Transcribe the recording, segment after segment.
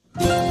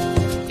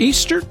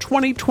Easter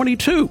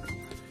 2022.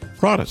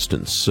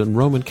 Protestants and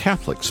Roman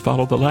Catholics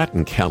follow the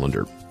Latin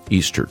calendar,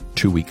 Easter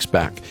 2 weeks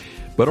back.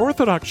 But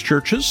Orthodox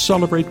churches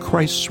celebrate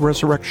Christ's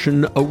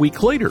resurrection a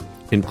week later,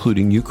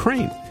 including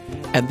Ukraine.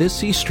 And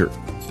this Easter,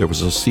 there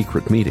was a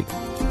secret meeting.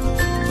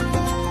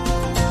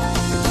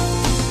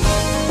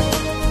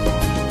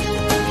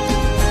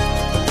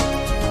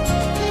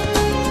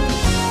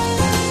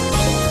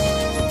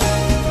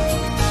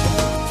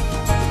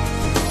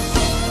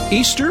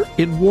 Easter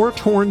in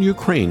war-torn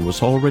Ukraine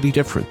was already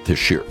different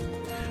this year.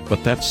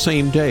 But that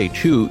same day,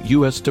 2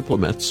 U.S.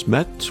 diplomats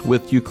met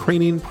with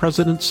Ukrainian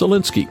President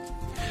Zelensky.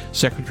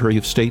 Secretary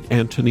of State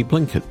Antony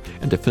Blinken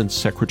and Defense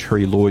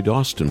Secretary Lloyd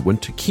Austin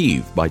went to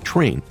Kyiv by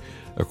train.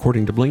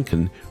 According to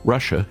Blinken,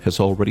 Russia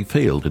has already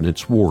failed in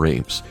its war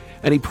aims,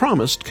 and he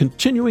promised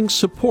continuing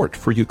support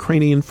for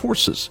Ukrainian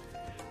forces.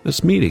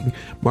 This meeting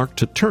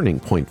marked a turning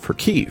point for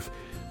Kyiv.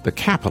 The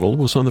capital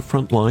was on the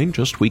front line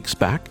just weeks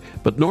back,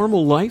 but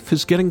normal life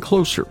is getting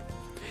closer.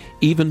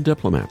 Even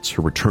diplomats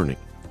are returning,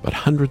 but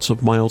hundreds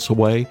of miles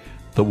away,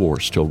 the war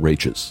still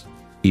rages,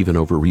 even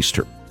over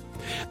Easter.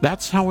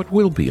 That's how it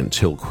will be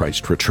until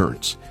Christ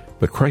returns.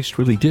 But Christ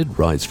really did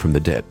rise from the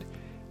dead,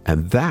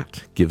 and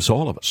that gives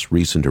all of us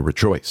reason to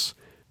rejoice.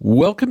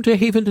 Welcome to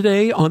Haven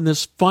Today on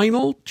this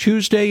final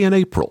Tuesday in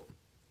April.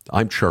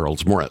 I'm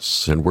Charles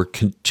Morris, and we're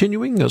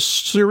continuing a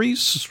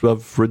series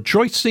of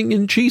Rejoicing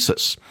in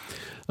Jesus,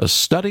 a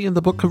study in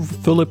the book of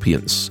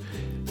Philippians.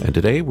 And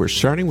today we're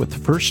starting with the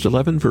first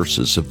 11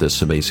 verses of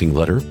this amazing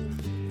letter.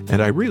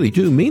 And I really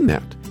do mean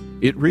that.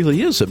 It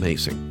really is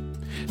amazing.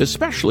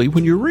 Especially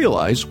when you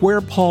realize where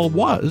Paul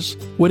was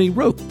when he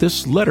wrote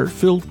this letter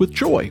filled with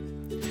joy,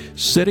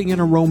 sitting in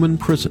a Roman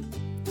prison.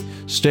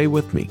 Stay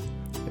with me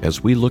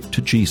as we look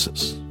to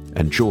Jesus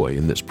and joy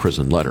in this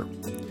prison letter.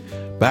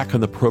 Back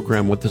on the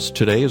program with us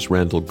today is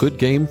Randall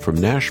Goodgame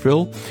from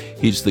Nashville.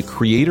 He's the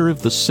creator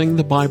of the Sing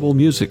the Bible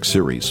music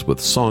series with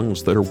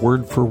songs that are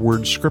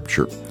word-for-word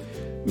scripture.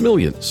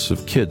 Millions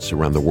of kids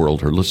around the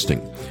world are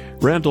listening.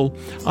 Randall,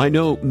 I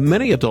know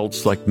many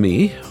adults like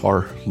me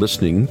are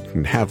listening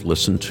and have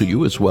listened to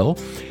you as well.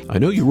 I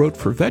know you wrote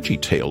for Veggie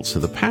Tales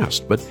in the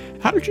past, but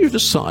how did you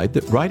decide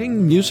that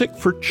writing music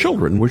for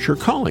children was your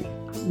calling?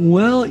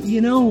 Well,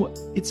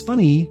 it's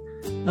funny.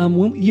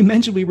 When you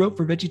mentioned we wrote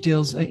for Veggie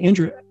Tales,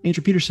 Andrew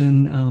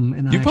Peterson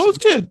and you I... You both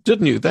did,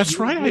 didn't you? That's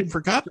right. I'd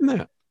forgotten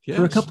that. Yes.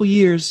 For a couple of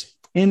years.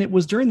 And it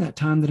was during that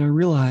time that I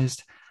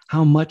realized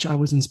how much I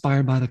was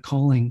inspired by the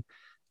calling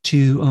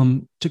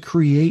to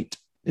create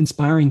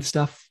inspiring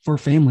stuff for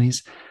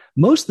families,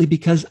 mostly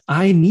because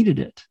I needed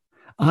it.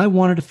 I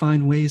wanted to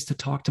find ways to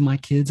talk to my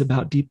kids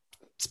about deep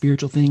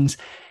spiritual things.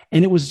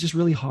 And it was just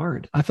really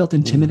hard. I felt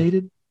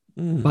intimidated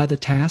by the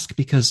task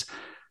because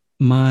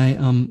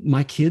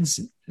my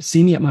kids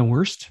see me at my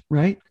worst,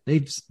 right?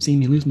 They've seen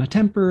me lose my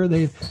temper.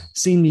 They've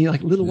seen me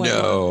like little white.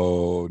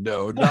 No,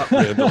 not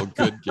Randall.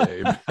 Good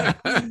game.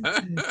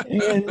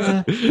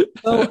 And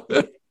so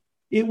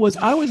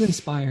I was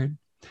inspired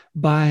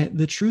by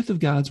the truth of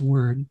God's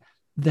word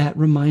that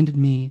reminded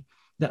me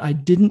that I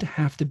didn't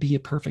have to be a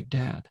perfect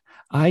dad.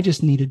 I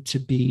just needed to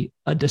be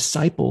a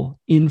disciple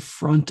in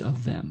front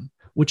of them,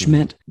 which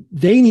meant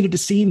they needed to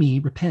see me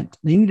repent.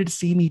 They needed to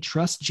see me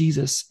trust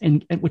Jesus,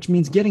 and which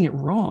means getting it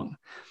wrong.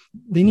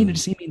 They needed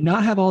to see me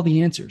not have all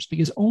the answers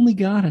because only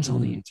God has all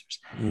the answers.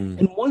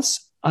 And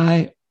once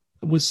I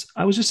was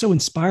just so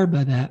inspired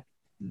by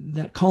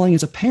that calling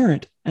as a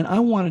parent, and I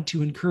wanted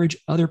to encourage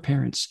other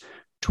parents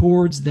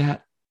towards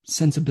that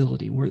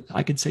sensibility where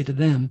I could say to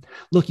them,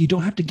 look, you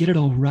don't have to get it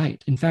all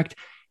right. In fact,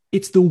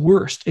 it's the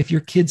worst if your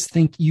kids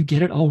think you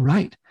get it all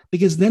right,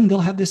 because then they'll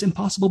have this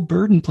impossible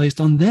burden placed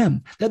on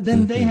them that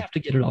then they have to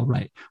get it all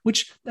right,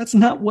 which that's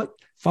not what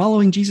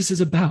following Jesus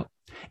is about.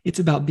 It's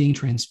about being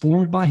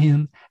transformed by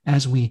him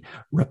as we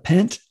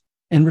repent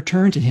and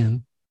return to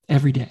him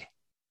every day.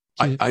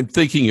 I'm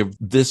thinking of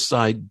this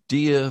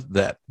idea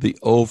that the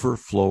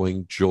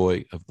overflowing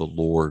joy of the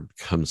Lord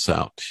comes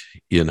out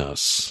in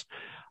us.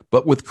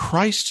 But with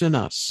Christ in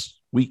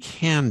us, we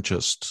can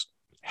just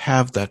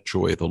have that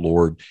joy of the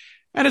Lord.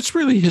 And it's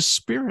really his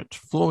Spirit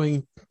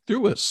flowing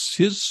through us,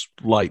 his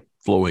light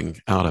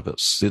flowing out of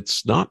us.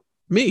 It's not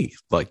me,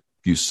 like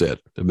you said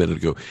a minute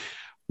ago.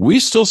 We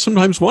still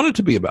sometimes want it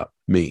to be about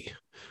me,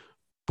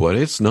 but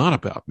it's not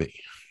about me.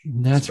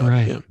 That's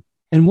right. Him.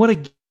 And what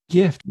a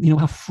gift,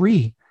 how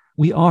free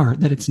we are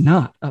that it's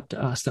not up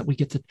to us, that we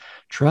get to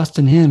trust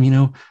in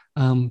him.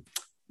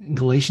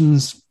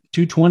 Galatians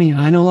 2:20,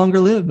 I no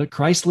longer live, but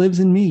Christ lives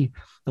in me.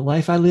 The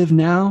life I live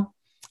now,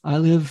 I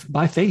live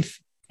by faith.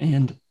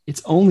 And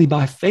it's only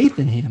by faith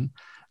in him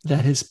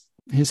that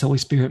his Holy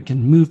Spirit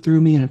can move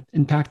through me and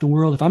impact the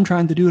world. If I'm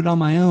trying to do it on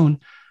my own,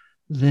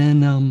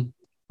 then,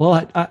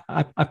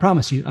 I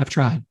promise you, I've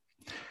tried.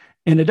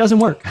 And it doesn't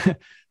work.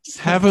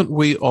 Haven't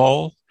we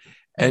all?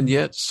 And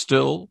yet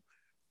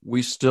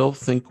we still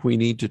think we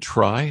need to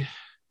try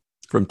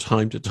from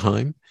time to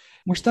time.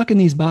 We're stuck in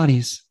these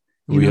bodies.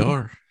 We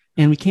are.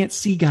 And we can't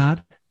see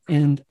God.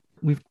 And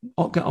we've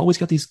always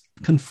got these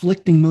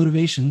conflicting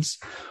motivations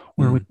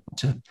where we want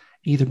to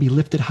either be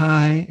lifted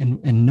high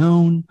and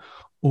known,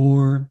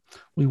 or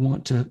we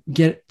want to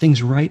get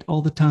things right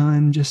all the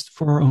time just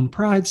for our own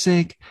pride's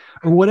sake,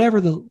 or whatever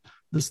the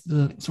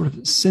sort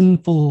of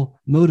sinful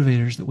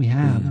motivators that we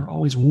have. They're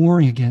always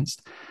warring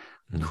against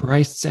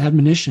Christ's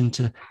admonition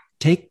to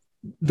take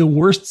the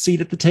worst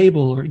seat at the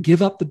table, or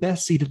give up the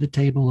best seat at the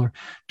table, or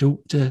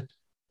to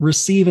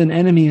receive an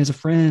enemy as a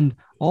friend.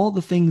 All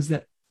the things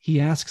that he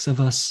asks of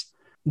us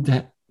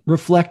that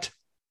reflect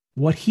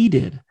what he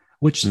did,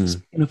 which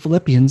in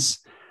Philippians,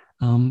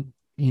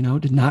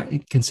 did not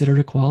consider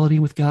equality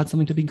with God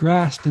something to be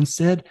grasped,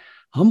 instead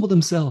humbled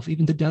himself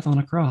even to death on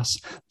a cross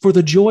for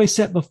the joy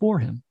set before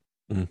him.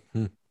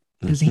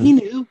 Because he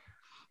knew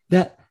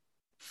that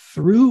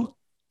through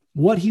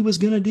what he was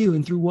going to do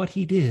and through what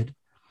he did,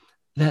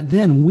 that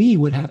then we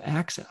would have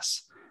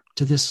access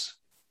to this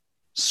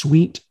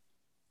sweet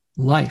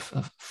life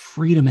of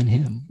freedom in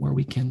him, where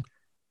we can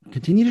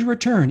continue to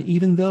return,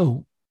 even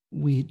though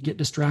we get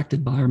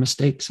distracted by our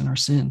mistakes and our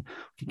sin.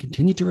 We can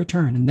continue to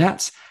return. And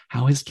that's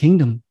how his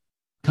kingdom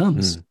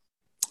comes.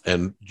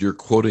 And you're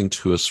quoting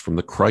to us from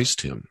the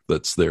Christ hymn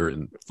that's there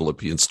in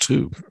Philippians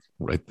 2,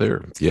 right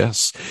there.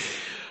 Yes.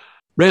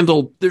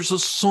 Randall, there's a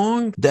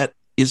song that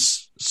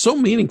is so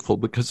meaningful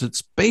because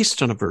it's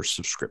based on a verse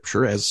of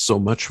Scripture, as so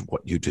much of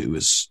what you do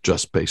is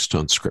just based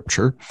on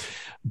Scripture.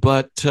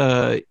 But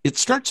it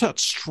starts out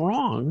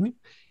strong,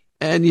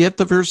 and yet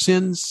the verse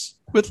ends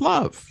with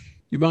love.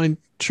 You mind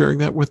sharing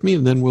that with me,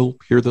 and then we'll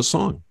hear the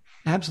song?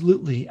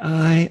 Absolutely.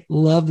 I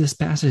love this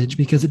passage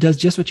because it does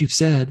just what you've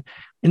said.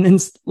 And then,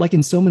 like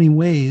in so many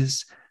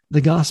ways,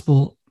 the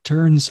gospel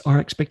turns our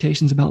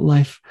expectations about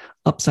life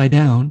upside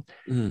down.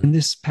 And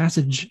this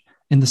passage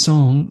in the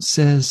song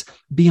says,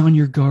 be on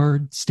your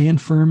guard,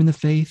 stand firm in the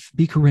faith,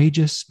 be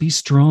courageous, be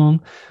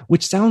strong,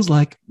 which sounds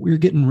like we're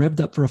getting revved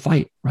up for a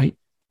fight, right?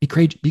 Be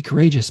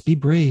courageous, be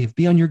brave,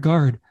 be on your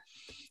guard.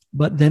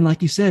 But then,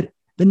 like you said,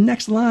 the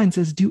next line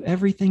says, do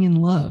everything in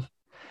love.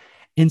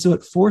 And so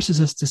it forces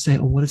us to say,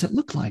 what does it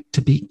look like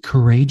to be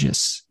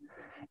courageous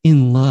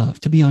in love,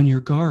 to be on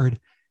your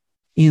guard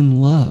in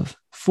love,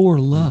 for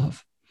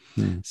love?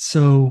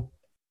 So,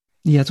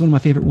 yeah, it's one of my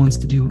favorite ones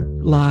to do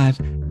live.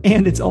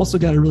 And it's also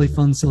got a really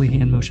fun, silly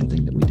hand motion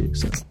thing that we do.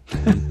 So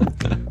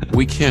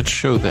we can't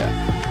show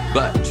that,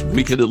 but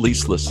we can at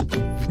least listen.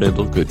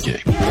 Randall, good game.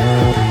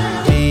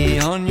 Be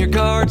on your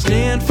guard,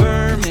 stand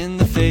firm in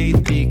the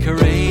faith, be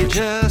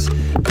courageous,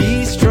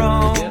 be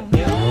strong.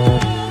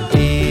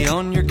 Be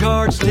on your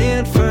guard,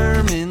 stand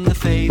firm in the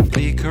faith,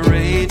 be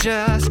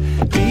courageous,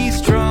 be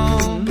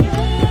strong. Do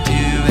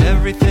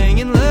everything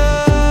in love.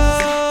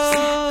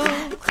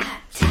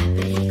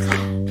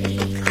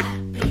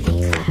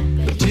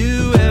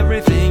 Do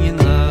everything in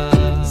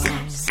love.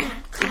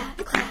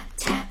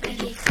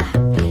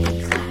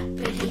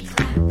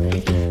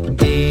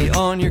 Be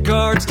on your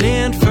guard,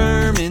 stand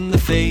firm in the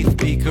faith,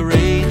 be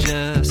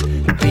courageous,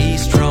 be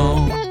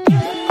strong.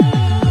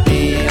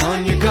 Be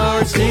on your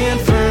guard,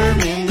 stand firm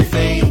in the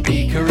faith,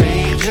 be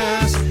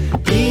courageous,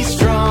 be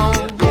strong.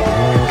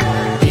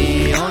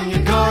 Be on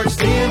your guard,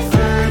 stand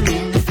firm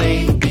in the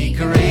faith, be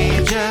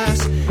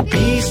courageous,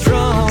 be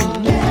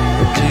strong. Do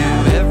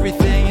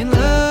everything in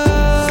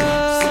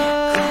love.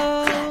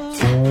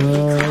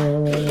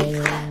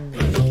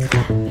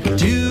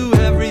 Do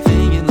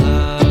everything in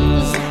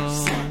love.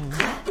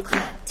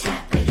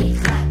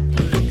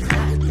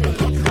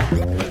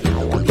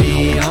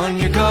 Be on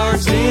your guard,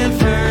 stand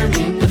firm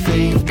in the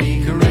faith,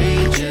 be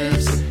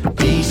courageous,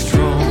 be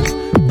strong.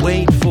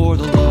 Wait for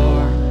the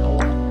Lord.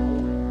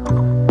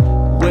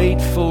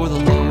 Wait for the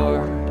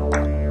Lord.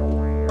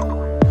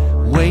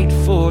 Wait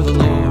for the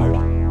Lord.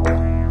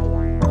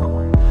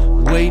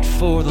 Wait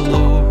for the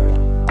Lord.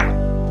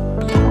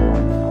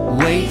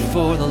 Wait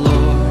for the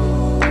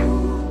Lord.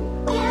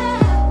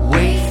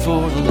 Wait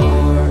for the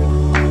Lord.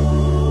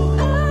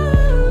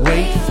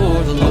 Wait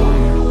for the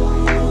Lord.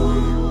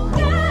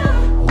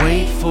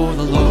 Wait for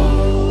the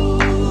Lord.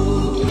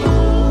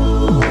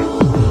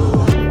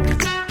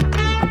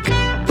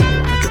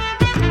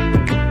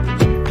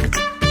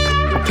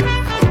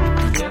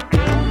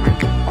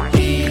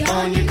 Be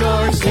on your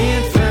guard,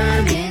 stand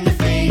firm in the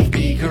faith,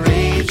 be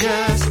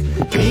courageous,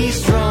 be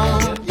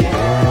strong.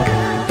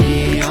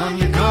 Be on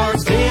your guard,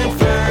 stand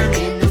firm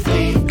in the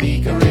faith,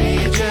 be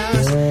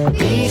courageous,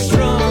 be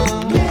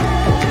strong. Do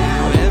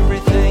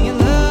everything in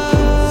love.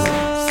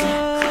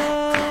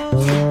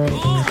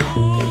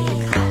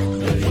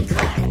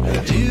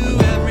 Do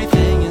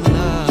everything in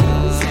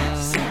love.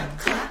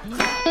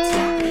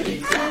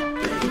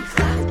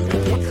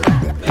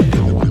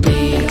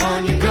 Be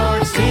on your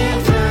guard,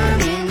 stand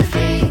firm in the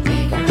faith,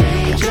 be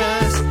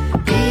courageous,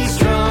 be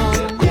strong.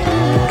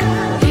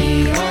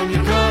 Be on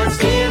your guard,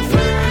 stand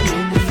firm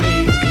in the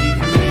faith, be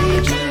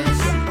courageous,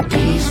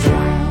 be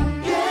strong.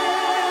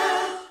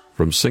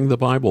 From Sing the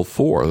Bible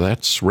 4,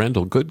 that's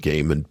Randall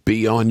Goodgame and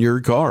Be on Your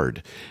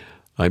Guard.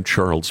 I'm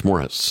Charles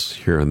Morris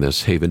here in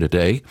this Haven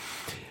today,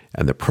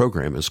 and the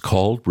program is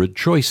called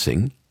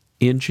Rejoicing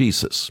in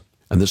Jesus.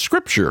 And the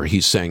scripture he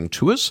sang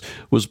to us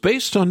was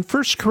based on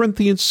 1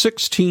 Corinthians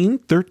 16,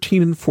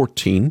 13, and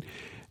 14,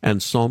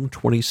 and Psalm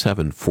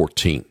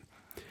 27:14.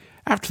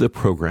 After the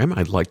program,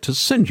 I'd like to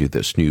send you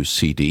this new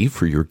CD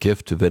for your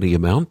gift of any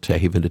amount to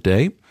Haven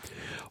Today.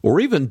 Or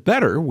even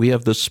better, we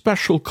have the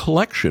special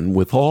collection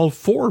with all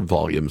 4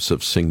 volumes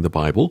of Sing the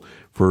Bible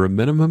for a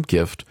minimum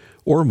gift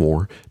or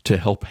more to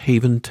help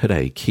Haven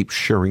Today keep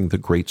sharing the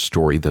great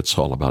story that's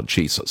all about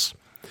Jesus.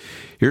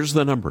 Here's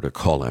the number to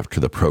call after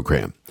the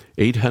program,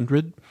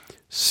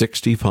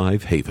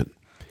 800-65-HAVEN,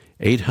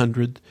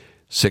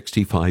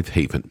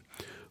 800-65-HAVEN.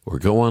 Or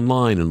go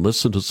online and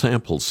listen to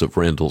samples of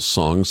Randall's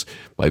songs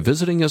by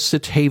visiting us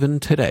at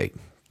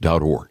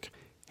haventoday.org,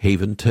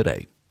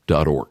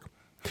 haventoday.org.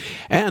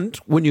 And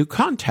when you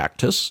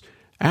contact us,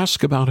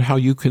 ask about how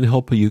you can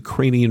help a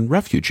Ukrainian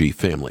refugee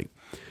family.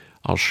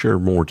 I'll share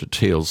more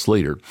details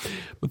later,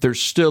 but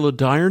there's still a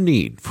dire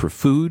need for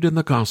food and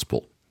the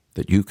gospel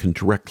that you can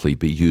directly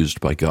be used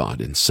by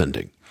God in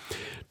sending.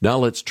 Now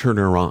let's turn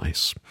our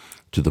eyes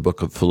to the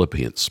book of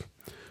Philippians.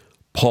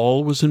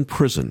 Paul was in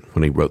prison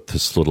when he wrote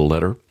this little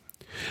letter.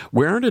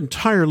 We aren't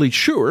entirely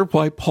sure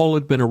why Paul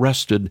had been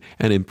arrested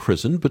and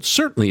imprisoned, but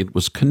certainly it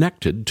was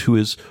connected to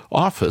his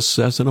office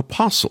as an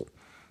apostle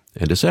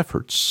and his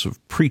efforts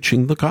of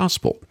preaching the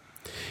gospel.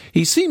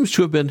 He seems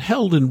to have been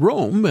held in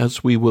Rome,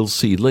 as we will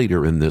see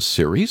later in this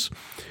series.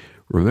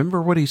 Remember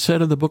what he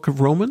said in the book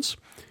of Romans?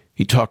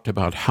 He talked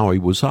about how he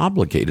was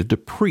obligated to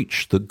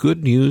preach the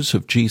good news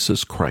of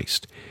Jesus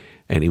Christ,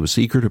 and he was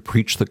eager to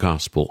preach the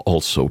gospel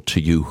also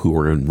to you who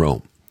are in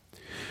Rome.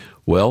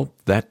 Well,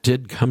 that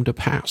did come to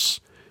pass,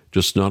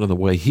 just not in the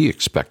way he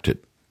expected.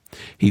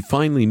 He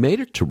finally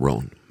made it to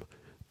Rome,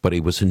 but he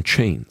was in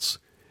chains.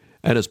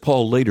 And as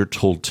Paul later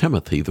told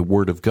Timothy, the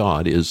word of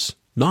God is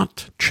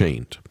not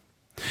chained.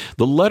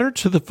 The letter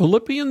to the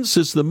Philippians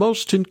is the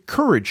most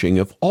encouraging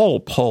of all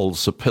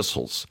Paul's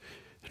epistles.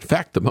 In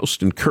fact, the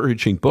most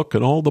encouraging book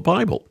in all the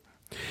Bible.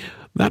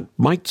 That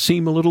might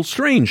seem a little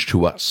strange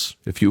to us.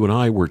 If you and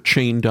I were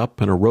chained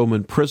up in a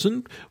Roman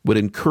prison, would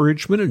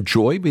encouragement and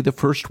joy be the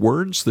first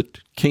words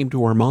that came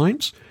to our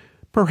minds?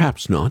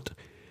 Perhaps not.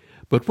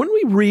 But when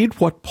we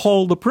read what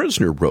Paul the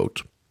prisoner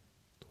wrote,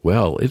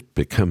 well, it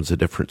becomes a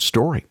different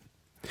story.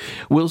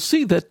 We'll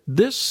see that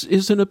this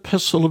is an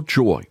epistle of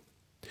joy.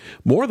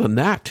 More than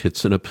that,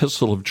 it's an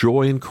epistle of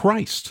joy in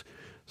Christ.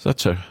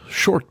 That's a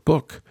short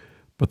book,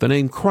 but the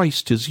name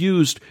Christ is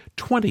used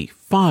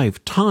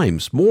 25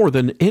 times more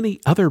than any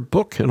other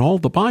book in all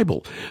the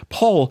Bible.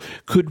 Paul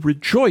could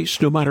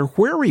rejoice no matter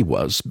where he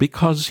was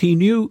because he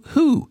knew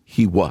who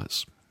he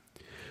was.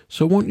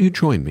 So won't you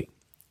join me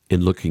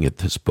in looking at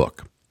this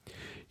book?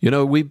 You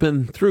know, we've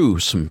been through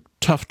some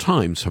tough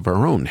times of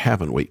our own,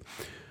 haven't we?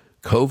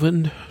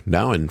 COVID,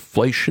 now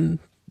inflation,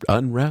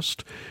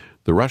 unrest,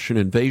 the Russian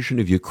invasion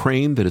of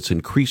Ukraine that has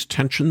increased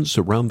tensions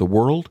around the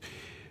world.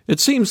 It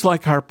seems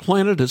like our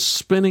planet is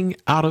spinning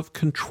out of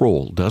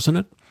control, doesn't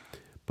it?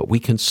 But we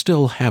can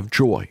still have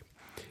joy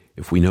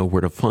if we know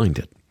where to find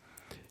it.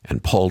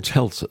 And Paul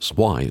tells us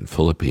why in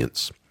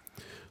Philippians.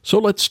 So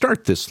let's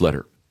start this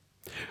letter.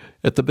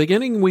 At the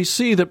beginning, we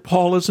see that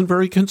Paul isn't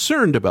very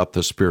concerned about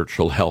the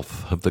spiritual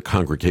health of the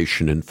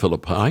congregation in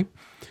Philippi.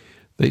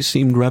 They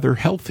seemed rather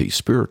healthy,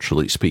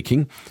 spiritually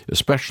speaking,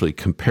 especially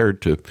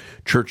compared to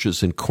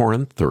churches in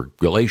Corinth or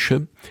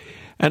Galatia.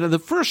 And in the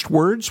first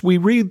words, we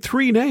read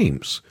 3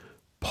 names,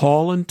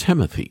 Paul and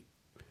Timothy,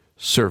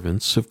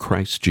 servants of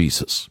Christ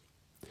Jesus.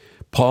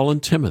 Paul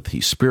and Timothy,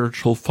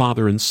 spiritual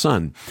father and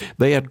son,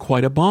 they had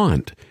quite a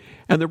bond.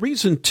 And the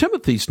reason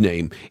Timothy's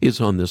name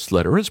is on this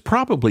letter is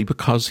probably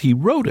because he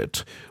wrote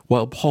it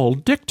while Paul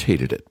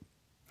dictated it.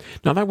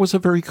 Now, that was a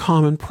very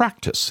common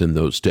practice in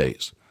those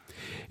days.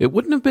 It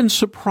wouldn't have been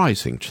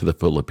surprising to the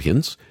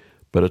Philippians,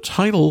 but a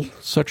title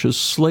such as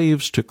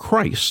slaves to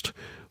Christ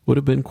would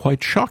have been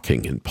quite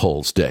shocking in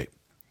Paul's day,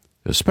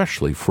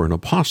 especially for an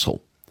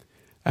apostle.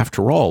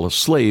 After all, a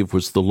slave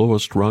was the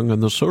lowest rung on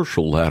the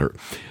social ladder.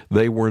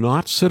 They were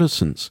not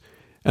citizens,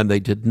 and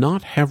they did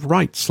not have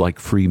rights like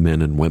free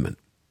men and women.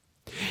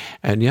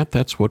 And yet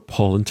that's what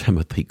Paul and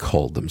Timothy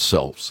called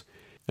themselves.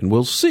 And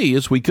we'll see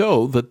as we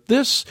go that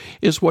this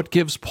is what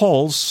gives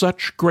Paul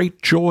such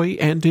great joy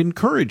and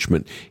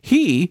encouragement.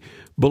 He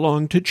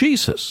belonged to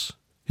Jesus,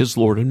 his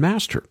Lord and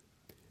Master.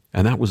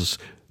 And that was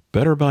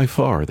better by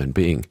far than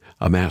being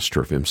a master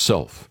of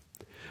himself.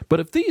 But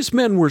if these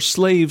men were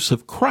slaves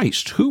of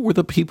Christ, who were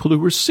the people who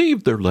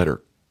received their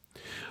letter?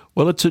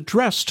 Well, it's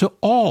addressed to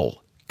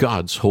all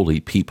God's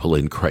holy people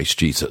in Christ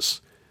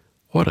Jesus.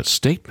 What a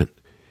statement.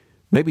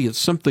 Maybe it's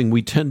something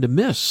we tend to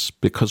miss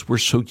because we're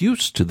so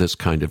used to this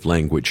kind of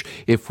language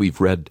if we've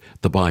read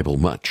the Bible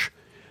much.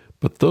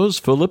 But those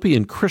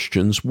Philippian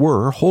Christians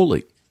were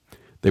holy.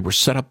 They were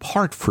set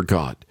apart for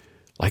God,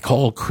 like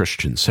all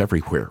Christians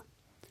everywhere,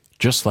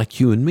 just like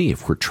you and me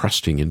if we're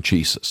trusting in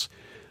Jesus.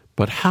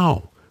 But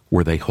how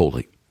were they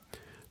holy?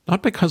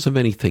 Not because of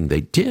anything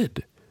they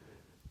did,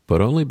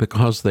 but only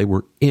because they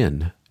were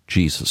in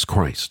Jesus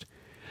Christ.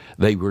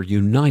 They were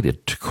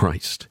united to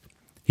Christ.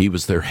 He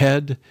was their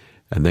head,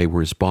 and they were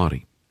his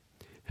body.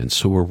 And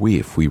so are we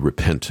if we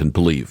repent and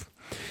believe.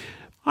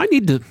 I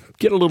need to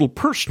get a little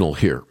personal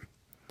here.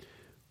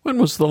 When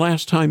was the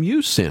last time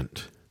you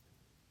sinned?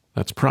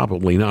 That's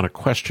probably not a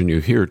question you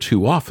hear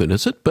too often,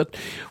 is it? But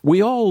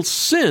we all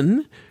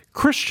sin.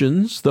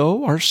 Christians,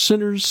 though, are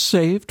sinners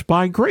saved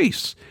by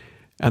grace.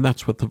 And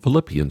that's what the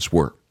Philippians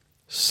were,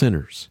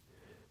 sinners,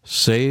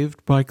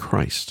 saved by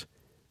Christ.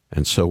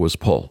 And so was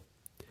Paul.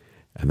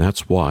 And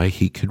that's why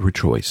he could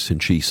rejoice in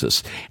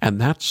Jesus. And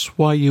that's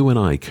why you and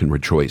I can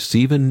rejoice,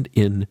 even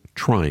in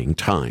trying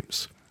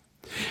times.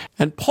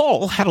 And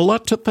Paul had a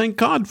lot to thank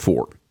God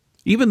for,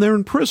 even there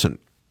in prison.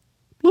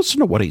 Listen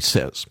to what he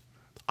says.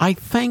 I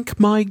thank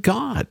my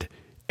God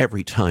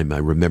every time I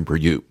remember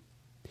you.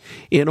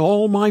 In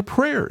all my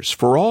prayers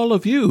for all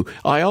of you,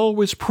 I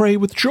always pray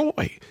with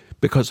joy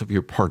because of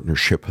your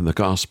partnership in the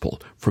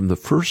gospel from the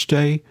first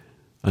day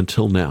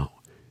until now,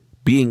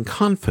 being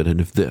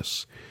confident of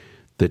this,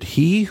 that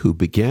he who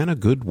began a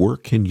good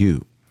work in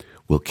you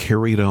will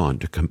carry it on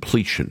to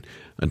completion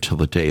until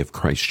the day of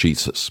Christ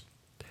Jesus.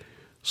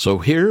 So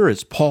here,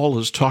 as Paul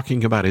is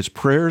talking about his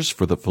prayers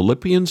for the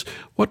Philippians,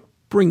 what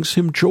brings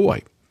him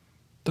joy?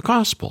 The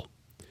gospel,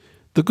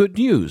 the good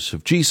news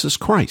of Jesus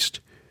Christ.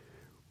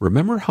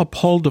 Remember how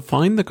Paul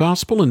defined the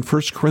gospel in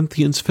 1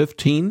 Corinthians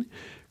 15?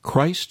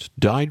 Christ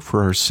died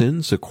for our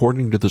sins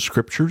according to the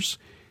Scriptures.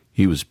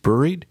 He was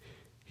buried.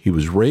 He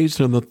was raised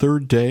on the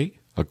third day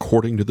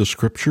according to the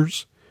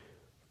Scriptures.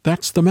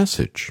 That's the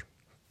message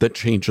that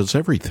changes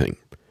everything.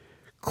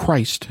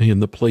 Christ in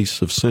the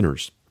place of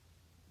sinners.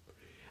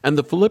 And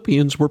the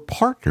Philippians were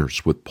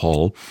partners with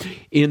Paul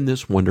in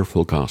this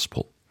wonderful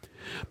gospel.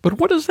 But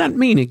what does that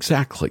mean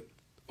exactly?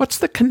 What's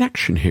the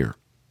connection here?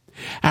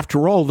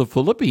 After all, the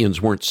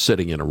Philippians weren't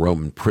sitting in a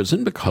Roman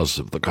prison because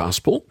of the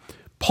gospel.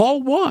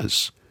 Paul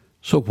was.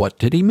 So what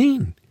did he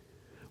mean?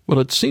 Well,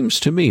 it seems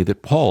to me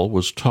that Paul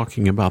was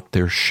talking about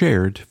their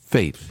shared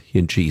faith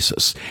in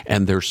Jesus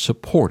and their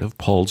support of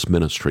Paul's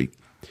ministry.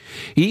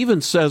 He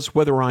even says,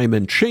 whether I'm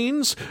in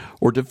chains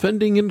or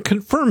defending and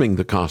confirming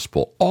the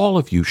gospel, all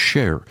of you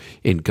share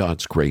in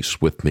God's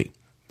grace with me.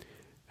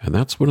 And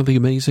that's one of the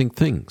amazing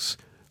things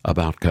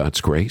about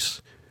God's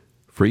grace.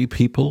 Free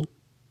people,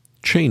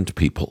 chained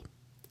people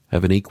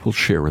have an equal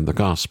share in the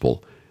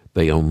gospel.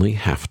 They only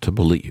have to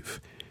believe.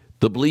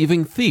 The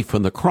believing thief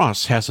on the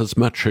cross has as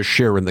much a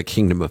share in the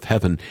kingdom of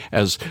heaven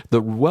as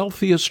the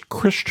wealthiest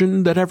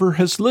Christian that ever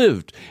has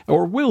lived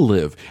or will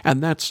live,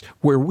 and that's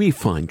where we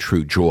find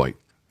true joy.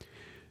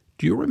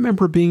 Do you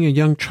remember being a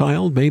young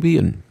child, maybe,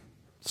 and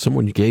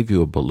someone gave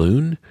you a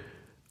balloon?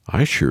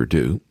 I sure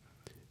do.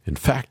 In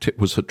fact, it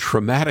was a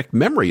traumatic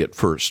memory at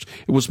first.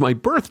 It was my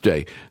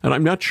birthday, and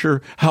I'm not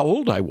sure how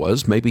old I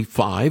was, maybe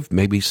 5,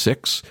 maybe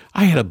 6.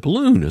 I had a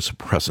balloon as a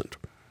present,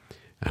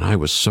 and I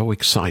was so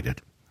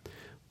excited.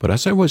 But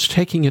as I was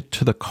taking it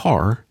to the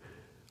car,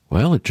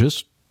 well, it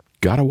just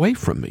got away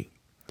from me.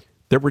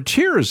 There were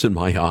tears in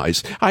my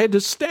eyes. I had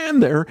to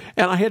stand there,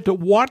 and I had to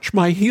watch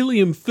my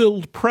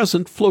helium-filled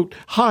present float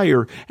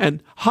higher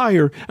and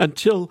higher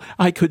until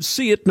I could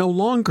see it no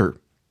longer.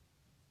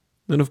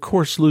 And of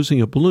course,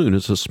 losing a balloon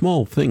is a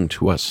small thing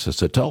to us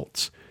as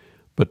adults.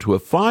 But to a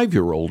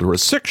 5-year-old or a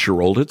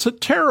 6-year-old, it's a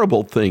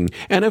terrible thing.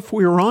 And if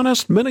we are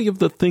honest, many of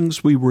the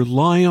things we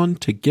rely on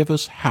to give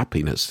us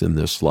happiness in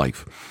this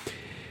life,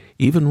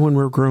 even when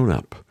we're grown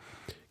up,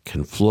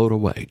 can float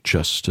away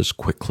just as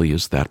quickly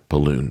as that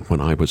balloon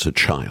when I was a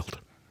child.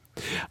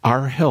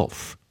 Our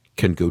health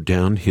can go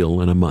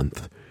downhill in a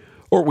month.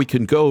 Or we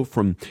can go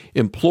from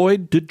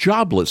employed to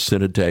jobless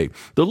in a day.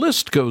 The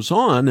list goes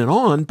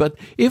on, but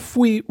if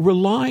we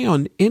rely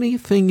on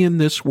anything in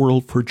this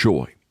world for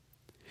joy,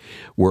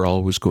 we're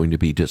always going to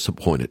be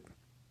disappointed.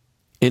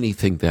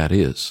 Anything that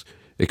is,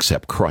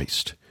 except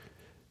Christ.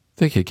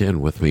 Think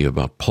again with me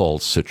about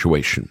Paul's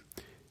situation.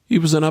 He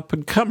was an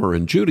up-and-comer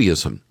in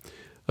Judaism,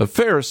 a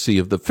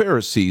Pharisee of the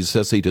Pharisees,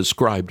 as he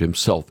described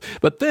himself.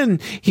 But then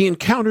he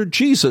encountered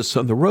Jesus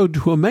on the road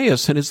to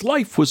Emmaus, and his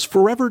life was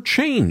forever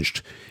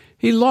changed.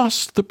 He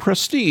lost the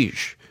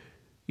prestige.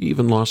 He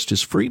even lost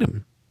his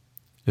freedom.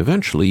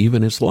 Eventually,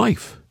 even his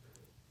life.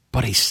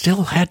 But he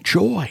still had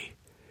joy.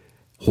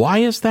 Why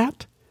is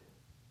that?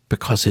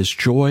 Because his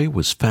joy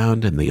was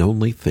found in the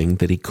only thing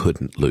that he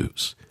couldn't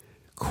lose,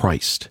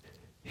 Christ,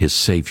 his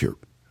Savior.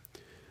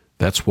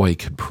 That's why he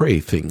could pray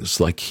things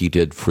like he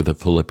did for the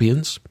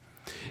Philippians.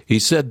 He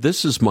said,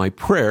 "This is my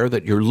prayer,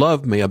 that your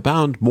love may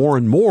abound more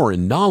and more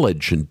in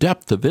knowledge and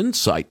depth of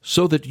insight,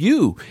 so that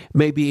you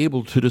may be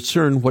able to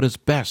discern what is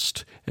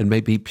best and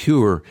may be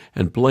pure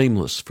and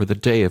blameless for the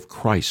day of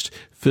Christ,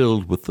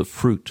 filled with the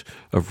fruit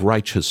of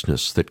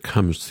righteousness that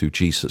comes through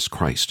Jesus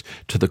Christ,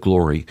 to the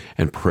glory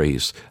and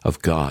praise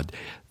of God."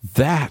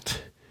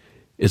 That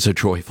is a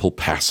joyful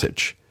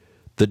passage.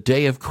 The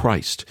day of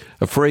Christ,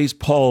 a phrase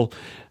Paul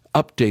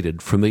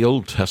updated from the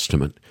Old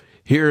Testament.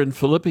 Here in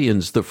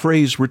Philippians, the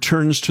phrase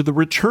returns to the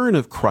return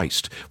of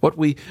Christ, what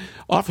we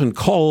often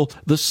call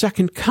the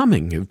second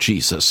coming of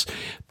Jesus.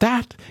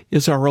 That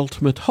is our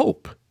ultimate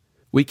hope.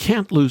 We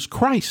can't lose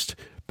Christ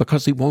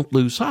because he won't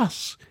lose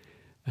us.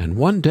 And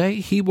one day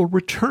he will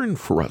return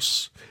for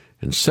us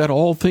and set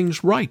all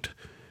things right.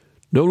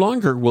 No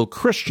longer will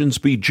Christians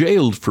be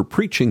jailed for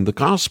preaching the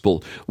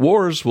gospel.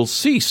 Wars will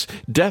cease.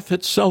 Death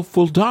itself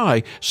will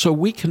die, so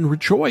we can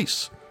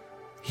rejoice,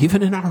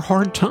 even in our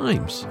hard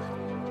times,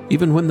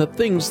 even when the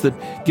things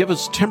that give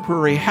us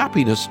temporary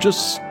happiness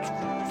just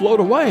float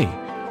away.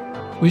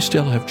 We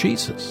still have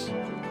Jesus,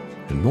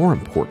 and more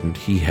important,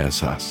 He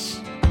has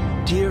us.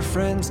 Dear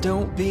friends,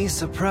 don't be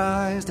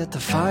surprised at the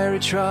fiery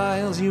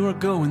trials you are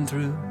going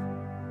through.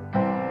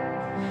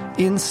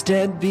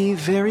 Instead, be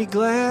very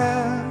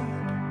glad,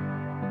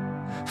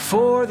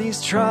 for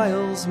these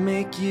trials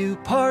make you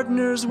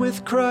partners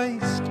with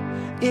Christ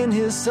in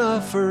His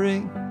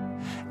suffering.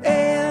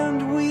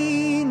 And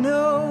we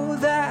know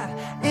that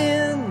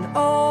in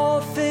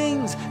all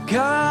things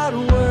God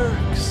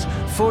works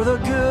for the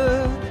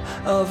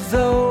good of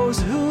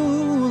those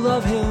who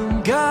love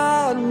Him.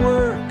 God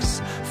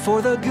works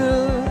for the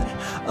good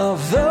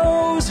of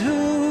those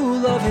who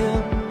love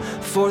Him.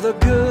 For the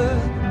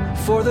good,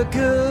 for the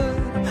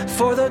good,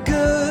 for the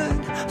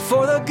good,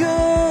 for the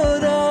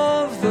good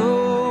of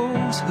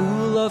those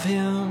who love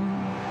Him.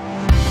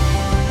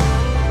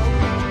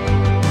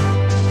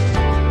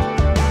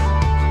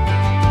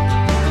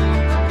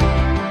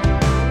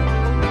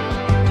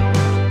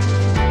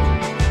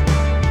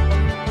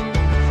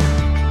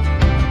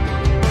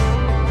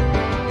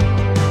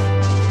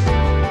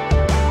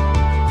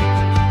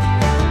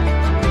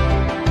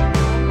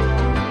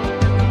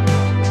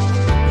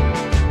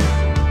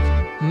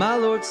 My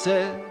Lord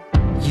said,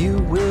 you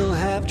will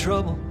have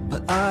trouble,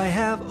 but I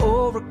have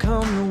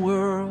overcome the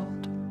world.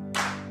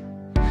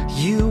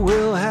 You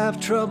will have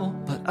trouble,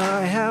 but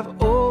I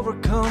have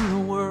overcome the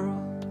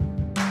world.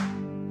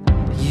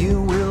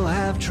 You will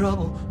have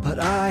trouble, but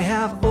I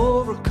have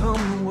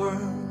overcome the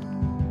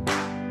world.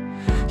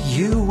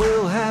 You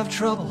will have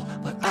trouble,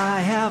 but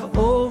I have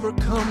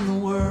overcome the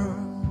world.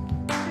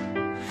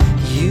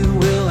 You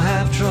will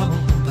have trouble,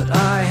 but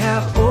I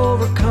have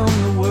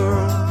overcome the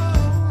world.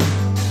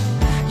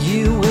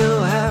 You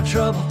will have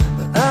trouble,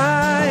 but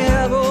I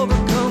have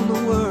overcome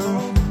the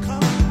world.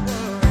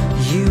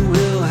 You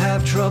will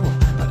have trouble,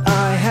 but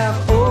I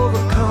have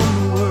overcome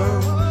the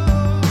world.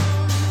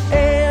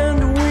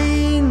 And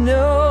we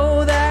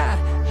know that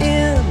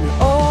in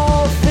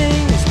all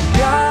things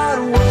God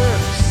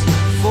works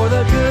for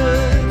the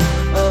good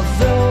of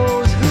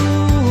those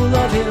who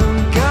love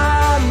Him.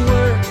 God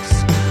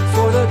works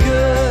for the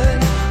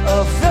good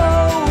of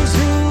those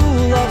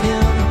who love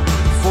Him.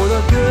 For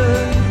the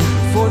good,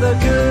 for the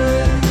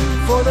good,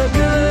 for the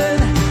good,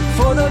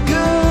 for the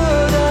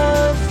good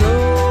of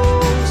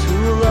those who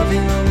love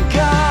Him.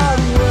 God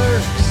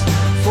works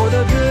for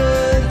the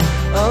good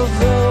of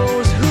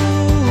those who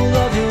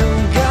love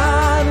Him.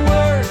 God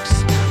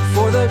works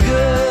for the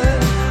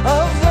good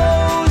of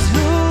those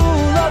who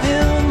love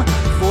Him.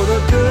 For the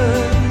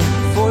good,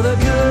 for the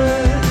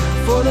good,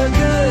 for the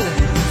good,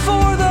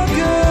 for the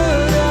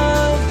good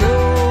of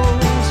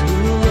those who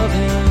love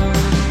Him.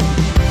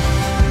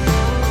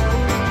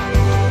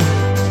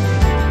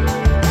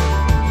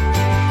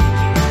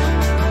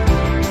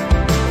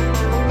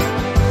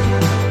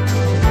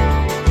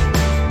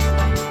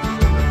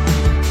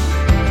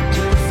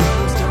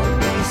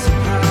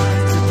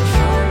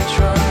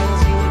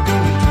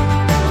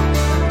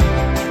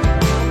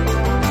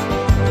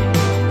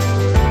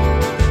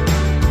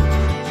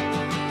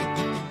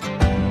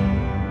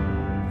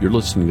 You're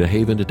listening to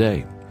Haven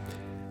Today,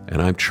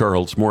 and I'm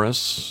Charles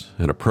Morris,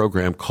 in a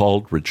program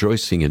called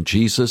Rejoicing in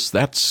Jesus.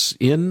 That's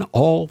in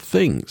all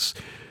things,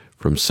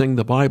 from Sing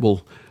the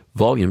Bible,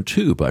 Volume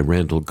 2 by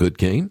Randall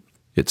Goodgain.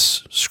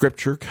 It's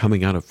scripture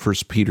coming out of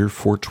 1 Peter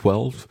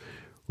 4:12,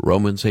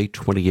 Romans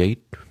 8:28,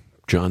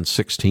 John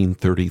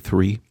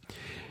 16:33.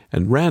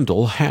 And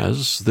Randall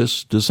has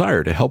this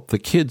desire to help the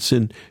kids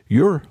in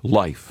your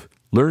life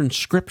learn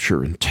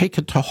scripture and take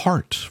it to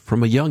heart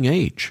from a young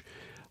age.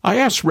 I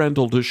asked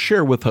Randall to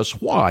share with us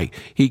why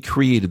he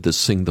created the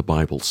Sing the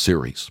Bible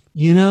series.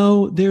 You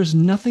know, there's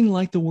nothing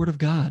like the Word of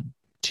God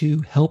to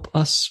help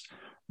us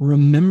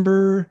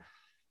remember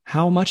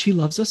how much He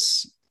loves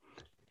us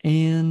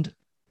and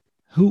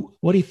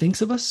what He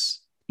thinks of us,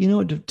 you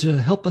know, to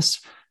help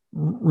us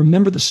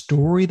remember the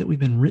story that we've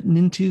been written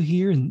into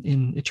here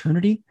in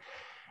eternity.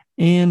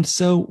 And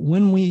so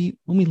when we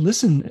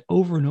listen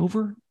over and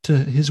over to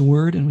His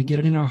Word and we get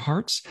it in our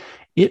hearts,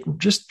 it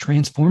just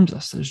transforms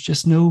us. There's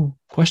just no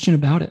question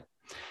about it.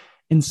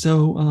 And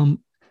so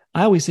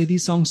I always say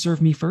these songs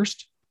serve me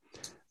first,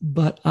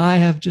 but I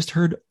have just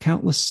heard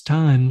countless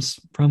times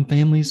from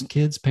families,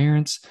 kids,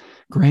 parents,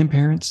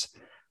 grandparents,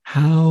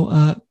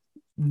 how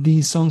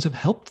these songs have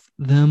helped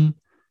them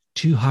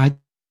to hide the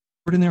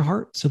Word in their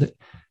heart so that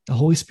the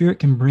Holy Spirit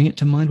can bring it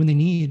to mind when they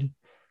need.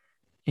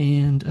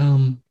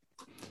 And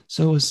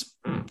so as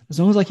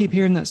long as I keep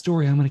hearing that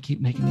story, I'm going to keep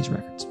making these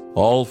records.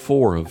 All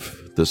 4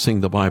 of the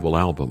Sing the Bible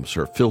albums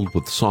are filled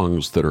with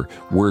songs that are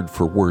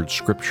word-for-word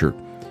scripture.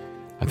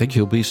 I think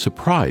you'll be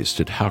surprised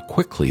at how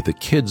quickly the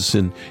kids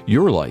in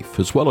your life,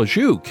 as well as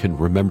you, can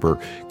remember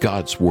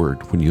God's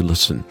Word when you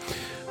listen.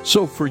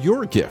 So for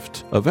your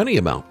gift of any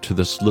amount to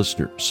this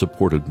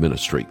listener-supported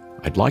ministry,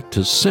 I'd like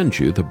to send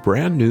you the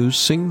brand new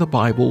Sing the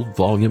Bible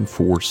Volume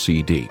 4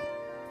 CD.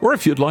 Or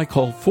if you'd like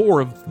all 4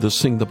 of the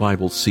Sing the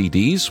Bible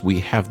CDs, we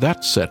have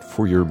that set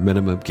for your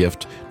minimum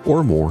gift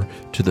or more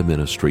to the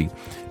ministry.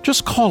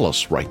 Just call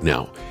us right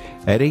now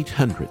at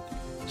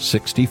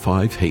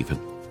 800-65-HAVEN,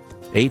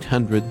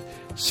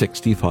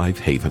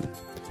 800-65-HAVEN.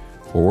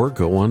 Or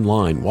go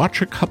online,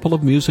 watch a couple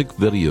of music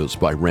videos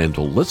by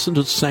Randall, listen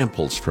to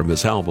samples from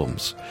his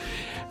albums,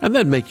 and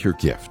then make your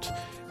gift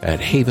at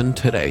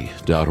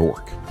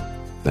haventoday.org.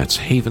 That's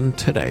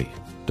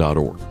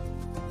haventoday.org.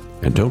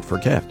 And don't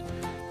forget,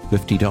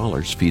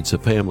 $50 feeds a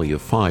family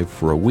of 5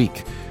 for a week.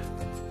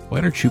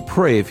 Why don't you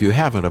pray, if you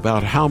haven't,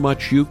 about how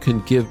much you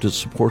can give to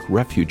support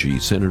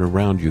refugees in and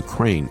around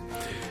Ukraine?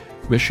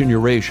 Mission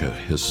Eurasia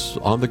is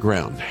on the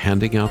ground,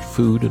 handing out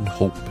food and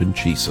hope in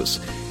Jesus.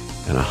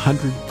 And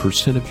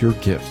 100% of your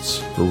gifts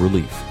for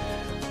relief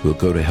will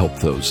go to help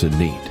those in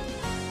need.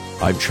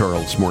 I'm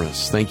Charles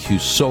Morris. Thank you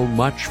so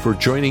much for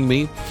joining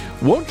me.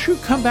 Won't you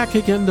come back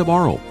again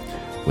tomorrow,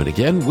 when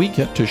again we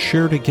get to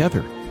share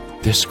together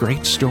this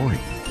great story?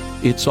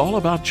 It's all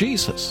about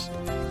Jesus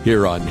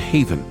here on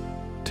Haven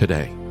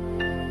Today.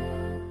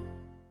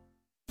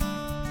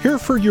 Here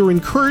for your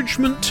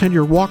encouragement and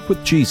your walk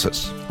with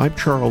Jesus. I'm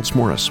Charles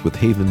Morris with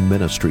Haven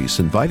Ministries,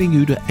 inviting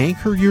you to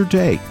anchor your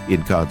day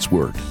in God's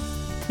Word.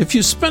 If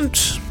you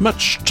spent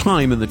much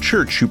time in the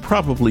church, you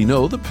probably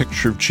know the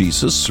picture of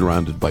Jesus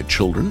surrounded by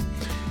children.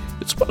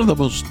 It's one of the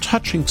most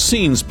touching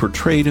scenes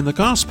portrayed in the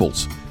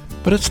Gospels.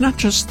 But it's not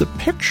just the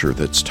picture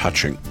that's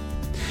touching.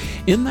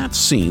 In that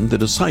scene, the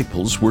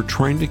disciples were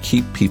trying to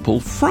keep people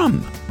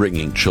from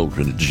bringing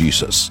children to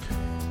Jesus.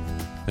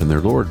 And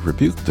their Lord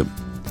rebuked them.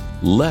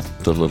 Let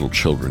the little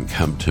children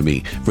come to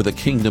me, for the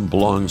kingdom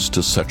belongs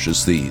to such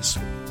as these.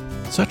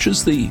 Such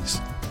as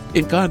these.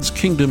 In God's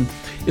kingdom,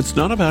 it's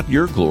not about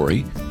your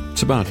glory,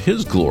 it's about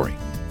His glory.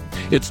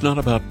 It's not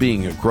about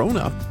being a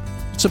grown-up,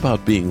 it's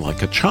about being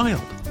like a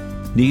child,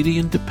 needy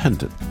and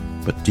dependent,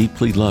 but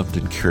deeply loved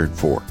and cared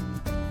for.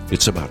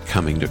 It's about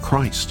coming to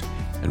Christ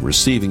and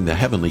receiving the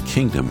heavenly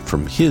kingdom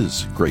from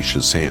His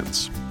gracious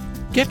hands.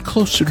 Get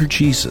closer to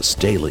Jesus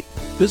daily.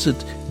 Visit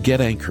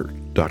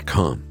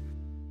getanchor.com.